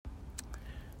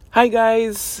Hi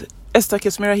guys, Esther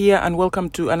Kesmira here and welcome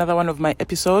to another one of my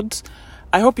episodes.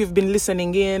 I hope you've been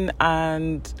listening in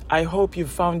and I hope you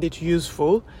found it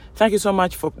useful. Thank you so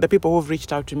much for the people who've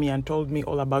reached out to me and told me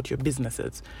all about your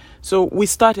businesses. So we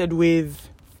started with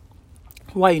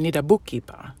why you need a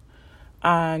bookkeeper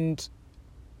and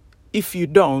if you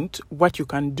don't, what you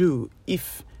can do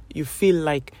if you feel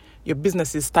like your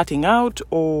business is starting out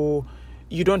or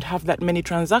you don't have that many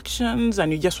transactions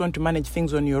and you just want to manage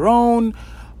things on your own,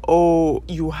 or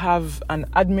you have an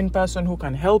admin person who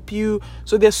can help you.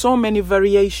 So there's so many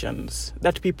variations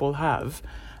that people have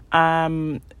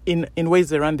in ways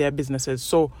they run their businesses.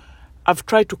 So I've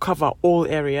tried to cover all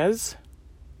areas,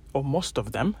 or most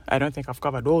of them. I don't think I've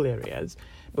covered all areas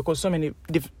because so many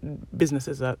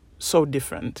businesses are so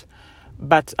different.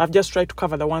 But I've just tried to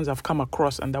cover the ones I've come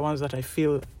across and the ones that I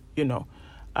feel,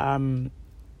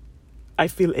 I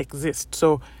feel exist.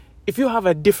 So if you have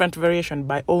a different variation,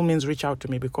 by all means, reach out to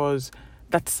me because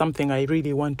that's something I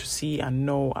really want to see and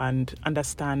know and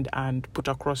understand and put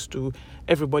across to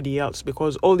everybody else,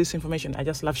 because all this information, I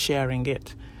just love sharing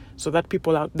it so that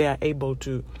people out there are able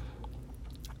to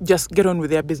just get on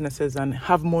with their businesses and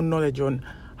have more knowledge on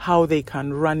how they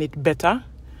can run it better.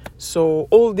 So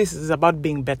all this is about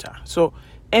being better. So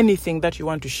anything that you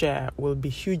want to share will be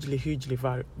hugely, hugely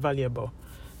valuable.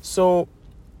 So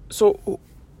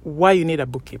why you need a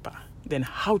bookkeeper, then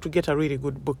how to get a really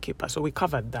good bookkeeper. So we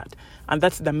covered that. And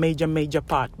that's the major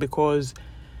part, because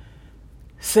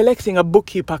selecting a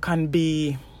bookkeeper can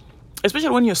be,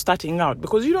 especially when you're starting out,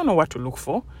 because you don't know what to look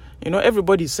for.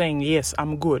 Everybody's saying, yes,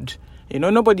 I'm good.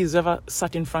 Nobody's ever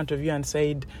sat in front of you and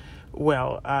said,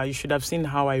 well, you should have seen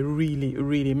how I really,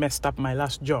 really messed up my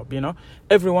last job.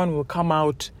 Everyone will come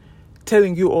out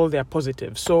telling you all their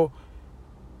positives. So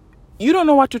you don't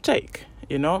know what to take.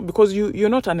 Because you're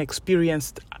not an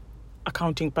experienced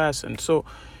accounting person. So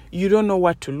you don't know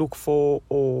what to look for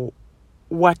or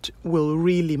what will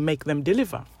really make them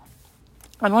deliver.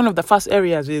 And one of the first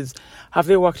areas is, have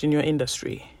they worked in your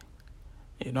industry?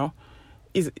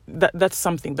 That's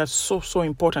something that's so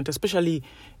important, especially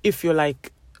if you're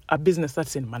like a business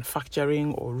that's in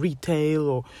manufacturing or retail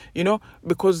or,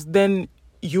 because then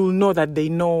you'll know that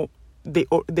they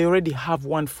already have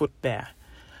one foot there.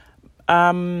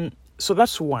 So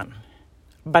that's one.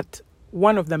 But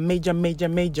one of the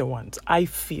major ones I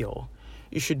feel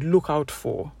you should look out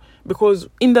for, because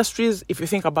industries, if you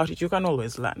think about it, you can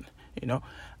always learn.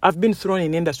 I've been thrown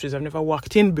in industries I've never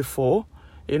worked in before.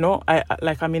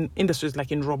 I'm in industries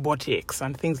like in robotics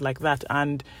and things like that,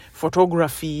 and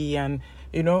photography, and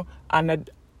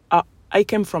I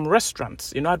came from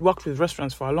restaurants. I'd worked with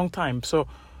restaurants for a long time. So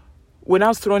when I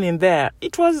was thrown in there,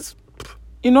 it was,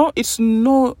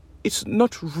 it's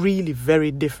not really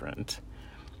very different,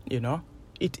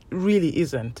 It really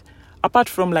isn't. Apart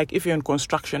from like if you're in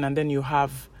construction and then you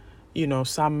have,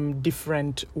 some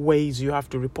different ways you have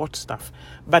to report stuff.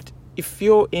 But if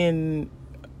you're in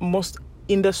most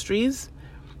industries,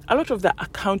 a lot of the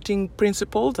accounting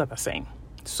principles are the same.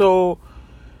 So,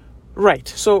 right.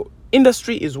 So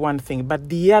industry is one thing, but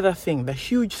the other thing, the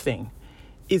huge thing,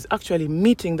 is actually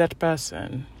meeting that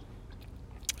person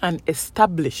and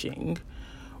establishing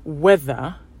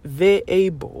whether they're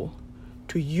able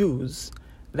to use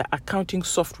the accounting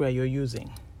software you're using.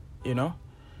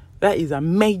 That is a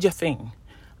major thing.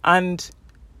 And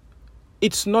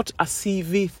it's not a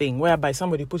CV thing whereby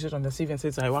somebody puts it on the CV and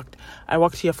says, I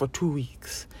worked here for 2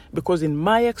 weeks. Because in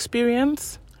my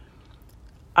experience,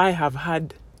 I have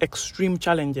had extreme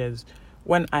challenges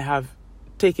when I have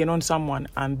taken on someone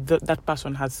and that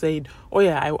person has said, oh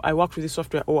yeah, I worked with this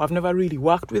software, or I've never really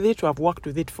worked with it, or I've worked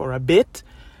with it for a bit.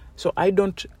 So I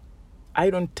don't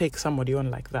take somebody on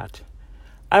like that.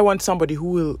 I want somebody who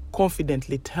will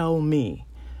confidently tell me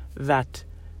that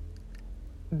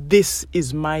this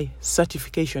is my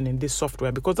certification in this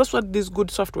software, because that's what these good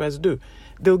softwares do.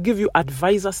 They'll give you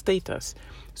advisor status.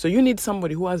 So you need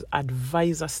somebody who has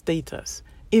advisor status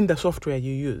in the software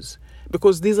you use,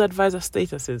 because these advisor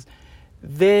statuses,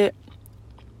 they're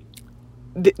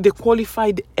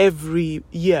qualified every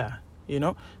year,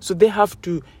 So they have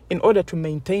to, in order to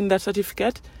maintain that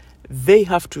certificate, they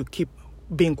have to keep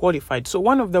being qualified. So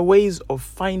one of the ways of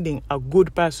finding a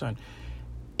good person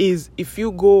is if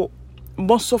you go,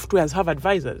 most softwares have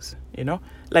advisors,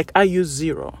 like I use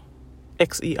Xero,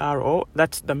 Xero,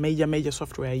 that's the major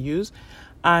software I use.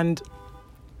 And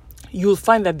you'll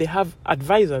find that they have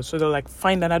advisors. So they're like,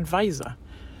 find an advisor.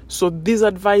 So these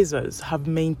advisors have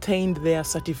maintained their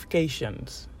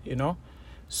certifications,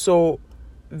 So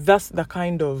that's the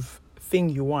kind of thing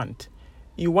you want.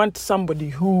 You want somebody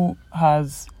who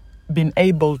has been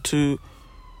able to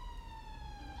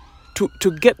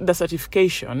to get the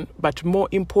certification, but more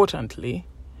importantly,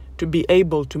 to be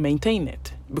able to maintain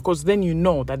it, because then you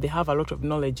know that they have a lot of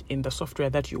knowledge in the software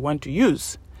that you want to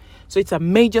use. So it's a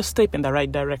major step in the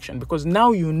right direction, because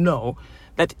now you know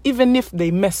that even if they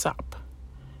mess up,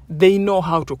 they know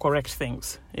how to correct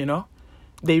things, you know.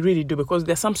 They really do, because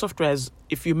there's some softwares,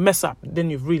 if you mess up, then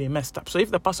you've really messed up. So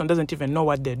if the person doesn't even know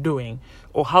what they're doing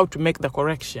or how to make the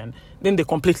correction, then they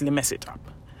completely mess it up.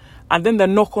 And then the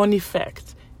knock-on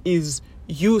effect is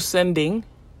you sending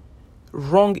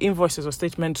wrong invoices or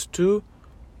statements to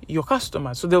your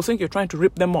customers. So they'll think you're trying to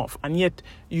rip them off, and yet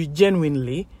you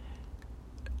genuinely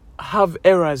have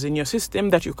errors in your system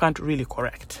that you can't really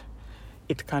correct.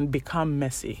 It can become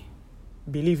messy.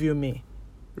 Believe you me,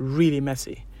 really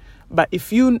messy. But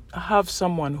if you have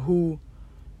someone who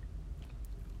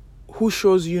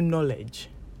shows you knowledge,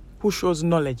 who shows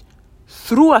knowledge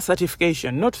through a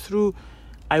certification, not through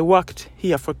I worked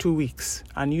here for 2 weeks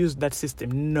and used that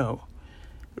system. No.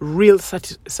 Real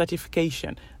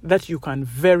certification that you can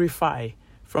verify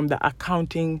from the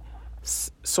accounting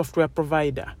software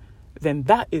provider, then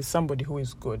that is somebody who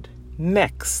is good.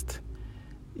 Next,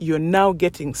 you're now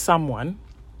getting someone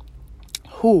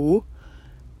who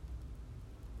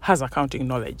has accounting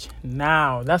knowledge.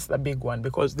 Now, that's the big one,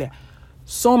 because there are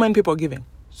so many people giving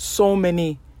so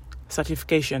many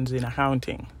certifications in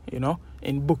accounting, you know,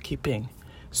 in bookkeeping.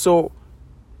 So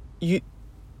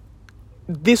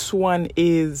this one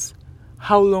is,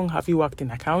 how long have you worked in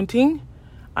accounting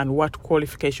and what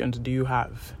qualifications do you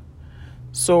have?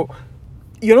 So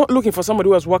you're not looking for somebody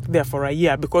who has worked there for a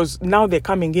year, because now they're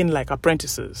coming in like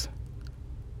apprentices.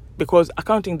 Because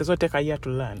accounting does not take a year to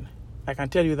learn. I can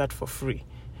tell you that for free.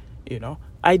 You know,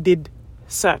 I did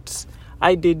certs.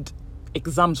 I did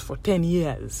exams for 10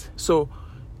 years. So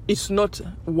it's not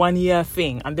 1 year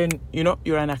thing. And then, you know,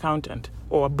 you're an accountant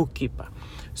or a bookkeeper.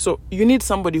 So you need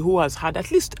somebody who has had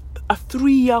at least a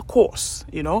 3-year course,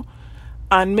 you know,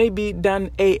 and maybe done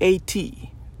AAT.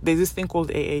 There's this thing called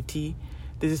AAT.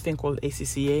 There's this thing called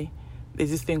ACCA.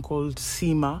 There's this thing called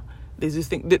CIMA. There's this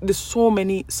thing. There's so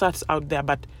many certs out there,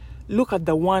 but look at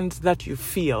the ones that you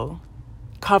feel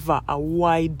cover a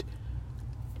wide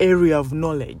area of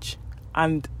knowledge,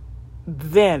 and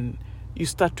then you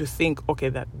start to think, okay,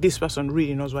 that this person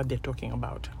really knows what they're talking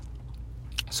about.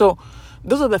 So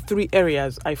those are the 3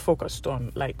 areas I focused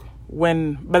on,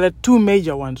 but the 2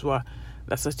 major ones were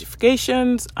the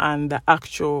certifications and the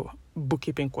actual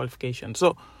bookkeeping qualifications.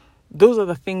 So those are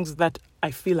the things that I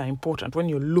feel are important when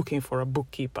you're looking for a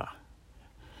bookkeeper.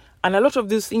 And a lot of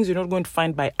these things you're not going to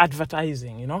find by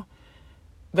advertising, you know.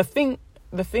 The thing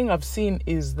I've seen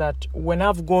is that when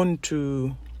I've gone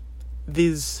to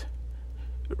these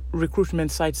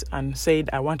recruitment sites and said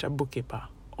I want a bookkeeper,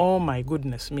 oh my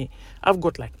goodness me, I've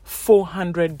got like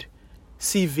 400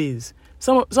 CVs.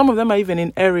 Some of them are even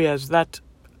in areas that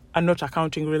are not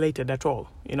accounting related at all,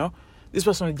 you know. This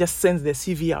person just sends their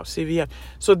CV out.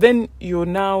 So then you're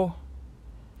now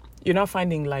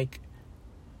finding like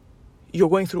you're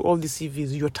going through all these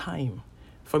CVs, your time.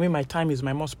 For me, my time is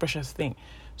my most precious thing.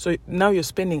 So now you're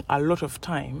spending a lot of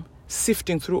time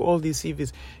sifting through all these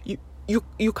CVs.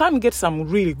 You can get some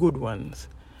really good ones,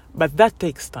 but that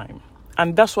takes time.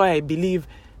 And that's why I believe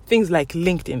things like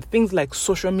LinkedIn, things like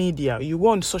social media, you go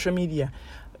on social media,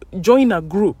 join a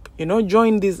group, you know,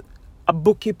 join a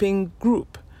bookkeeping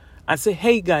group and say,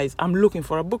 hey guys, I'm looking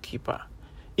for a bookkeeper.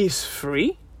 It's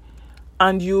free,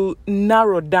 and you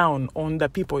narrow down on the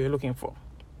people you're looking for,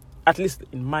 at least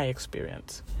in my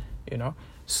experience, you know.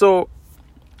 So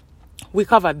we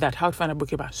covered that, how to find a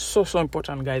bookkeeper. So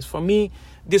important, guys. For me,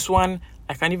 this one,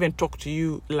 I can even talk to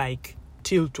you like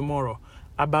till tomorrow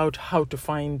about how to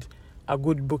find a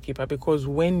good bookkeeper, because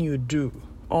when you do,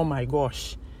 oh my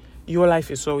gosh, your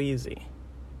life is so easy,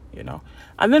 you know.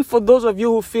 And then for those of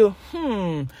you who feel,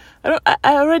 I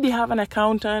already have an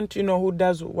accountant, you know, who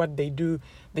does what they do.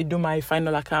 They do my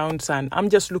final accounts, and I'm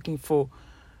just looking for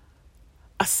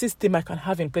a system I can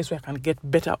have in place where I can get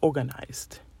better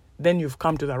organized. Then you've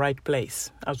come to the right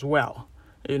place as well,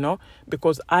 you know,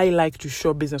 because I like to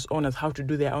show business owners how to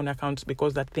do their own accounts,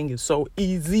 because that thing is so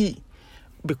easy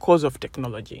because of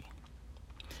technology.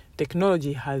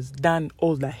 Technology has done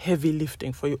all the heavy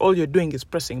lifting for you. All you're doing is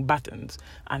pressing buttons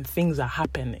and things are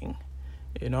happening,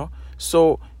 you know.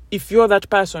 So if you're that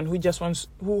person who just wants,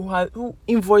 who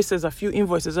invoices a few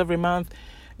invoices every month,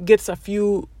 gets a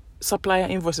few supplier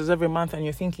invoices every month, and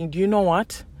you're thinking, do you know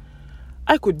what?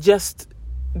 I could just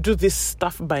do this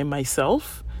stuff by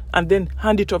myself and then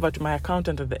hand it over to my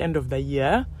accountant at the end of the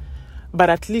year. But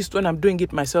at least when I'm doing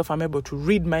it myself, I'm able to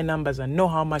read my numbers and know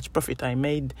how much profit I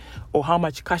made or how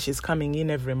much cash is coming in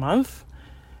every month.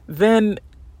 Then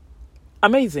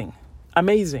amazing.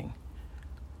 amazing.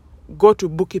 Go to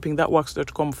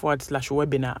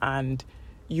bookkeepingthatworks.com/webinar and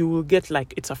you will get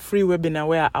it's a free webinar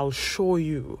where I'll show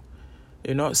you,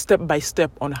 step by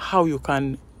step on how you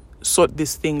can sort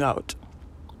this thing out.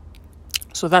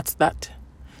 So that's that.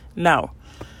 Now,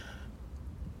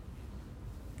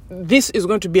 this is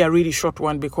going to be a really short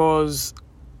one because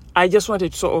I just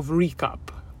wanted to sort of recap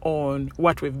on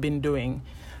what we've been doing.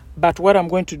 But what I'm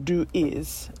going to do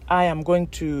is I am going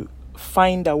to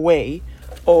find a way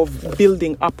of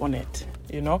building up on it,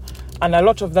 and a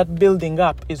lot of that building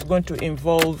up is going to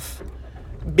involve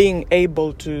being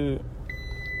able to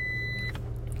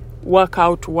work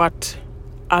out what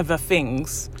other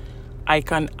things I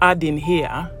can add in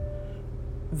here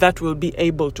that will be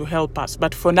able to help us.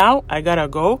 But for now, I gotta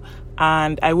go,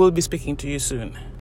 and I will be speaking to you soon.